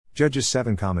Judges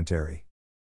 7 Commentary.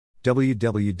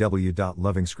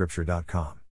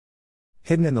 www.lovingscripture.com.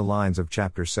 Hidden in the lines of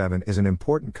chapter 7 is an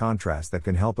important contrast that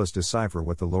can help us decipher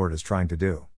what the Lord is trying to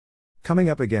do.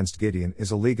 Coming up against Gideon is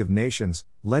a league of nations,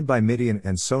 led by Midian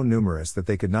and so numerous that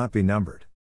they could not be numbered.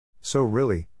 So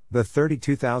really, the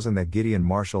 32,000 that Gideon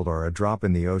marshaled are a drop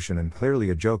in the ocean and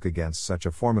clearly a joke against such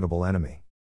a formidable enemy.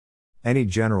 Any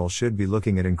general should be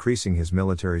looking at increasing his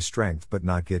military strength, but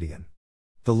not Gideon.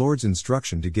 The Lord's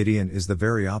instruction to Gideon is the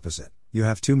very opposite: you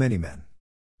have too many men.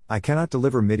 I cannot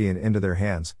deliver Midian into their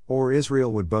hands, or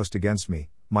Israel would boast against me,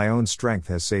 my own strength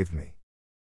has saved me.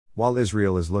 While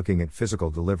Israel is looking at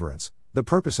physical deliverance, the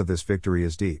purpose of this victory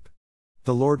is deep.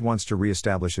 The Lord wants to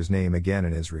re-establish his name again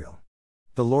in Israel.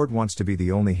 The Lord wants to be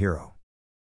the only hero.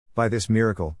 By this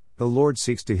miracle, the Lord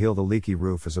seeks to heal the leaky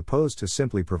roof as opposed to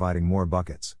simply providing more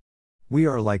buckets. We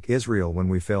are like Israel when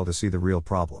we fail to see the real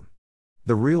problem.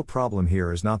 The real problem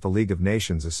here is not the League of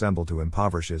Nations assembled to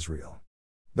impoverish Israel.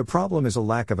 The problem is a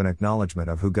lack of an acknowledgement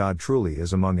of who God truly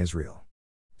is among Israel.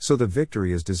 So the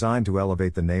victory is designed to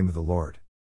elevate the name of the Lord.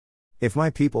 If my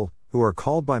people, who are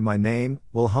called by my name,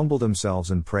 will humble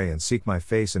themselves and pray and seek my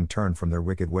face and turn from their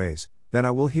wicked ways, then I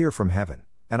will hear from heaven,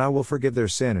 and I will forgive their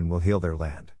sin and will heal their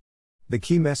land. The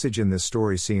key message in this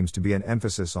story seems to be an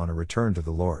emphasis on a return to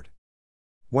the Lord.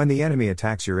 When the enemy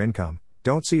attacks your income,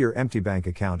 don't see your empty bank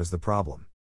account as the problem.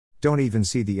 Don't even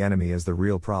see the enemy as the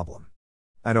real problem.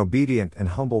 An obedient and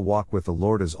humble walk with the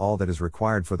Lord is all that is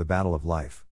required for the battle of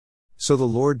life. So the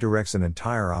Lord directs an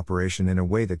entire operation in a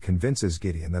way that convinces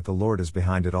Gideon that the Lord is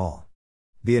behind it all.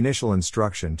 The initial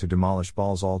instruction to demolish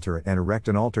Baal's altar and erect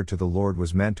an altar to the Lord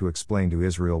was meant to explain to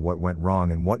Israel what went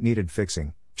wrong and what needed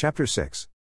fixing. Chapter 6.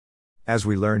 As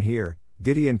we learn here,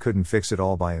 Gideon couldn't fix it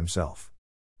all by himself.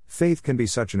 Faith can be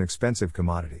such an expensive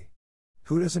commodity.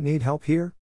 Who doesn't need help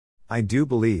here? I do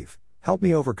believe. Help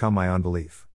me overcome my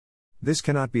unbelief. This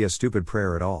cannot be a stupid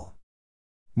prayer at all.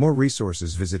 More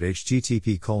resources visit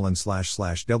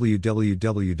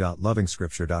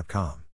http://www.lovingscripture.com.